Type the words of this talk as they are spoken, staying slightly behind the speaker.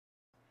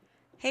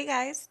Hey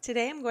guys,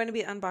 today I'm going to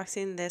be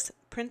unboxing this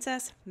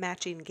princess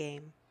matching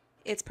game.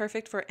 It's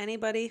perfect for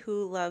anybody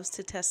who loves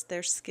to test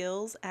their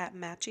skills at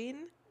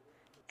matching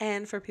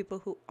and for people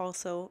who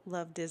also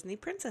love Disney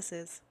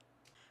princesses.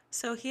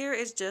 So here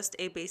is just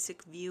a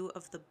basic view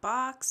of the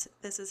box.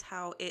 This is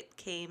how it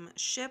came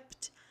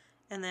shipped,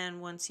 and then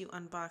once you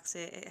unbox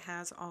it, it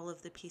has all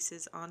of the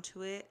pieces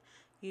onto it.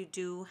 You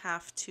do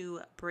have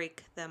to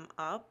break them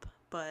up,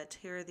 but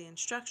here are the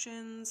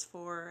instructions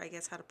for, I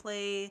guess, how to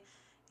play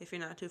if you're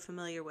not too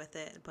familiar with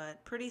it,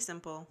 but pretty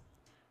simple.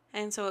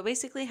 And so it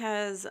basically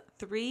has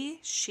 3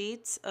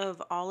 sheets of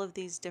all of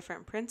these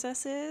different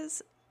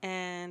princesses,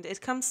 and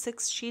it comes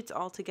 6 sheets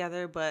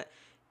altogether, but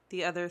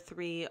the other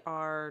 3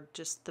 are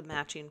just the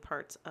matching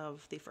parts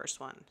of the first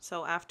one.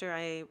 So after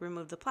I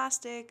remove the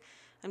plastic,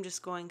 I'm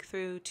just going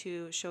through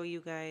to show you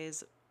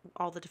guys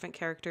all the different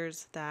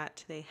characters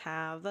that they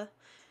have.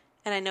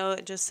 And I know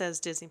it just says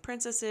Disney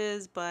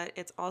princesses, but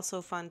it's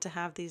also fun to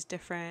have these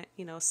different,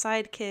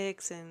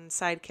 sidekicks and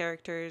side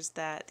characters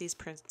that these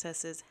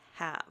princesses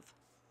have.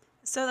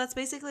 So that's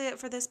basically it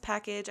for this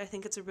package. I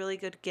think it's a really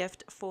good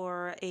gift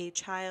for a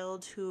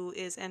child who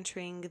is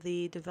entering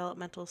the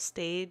developmental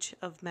stage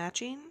of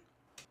matching.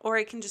 Or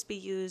it can just be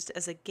used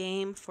as a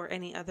game for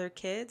any other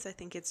kids. I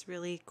think it's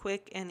really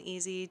quick and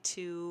easy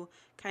to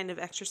kind of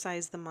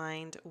exercise the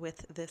mind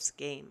with this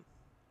game.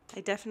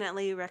 I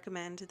definitely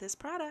recommend this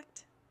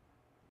product.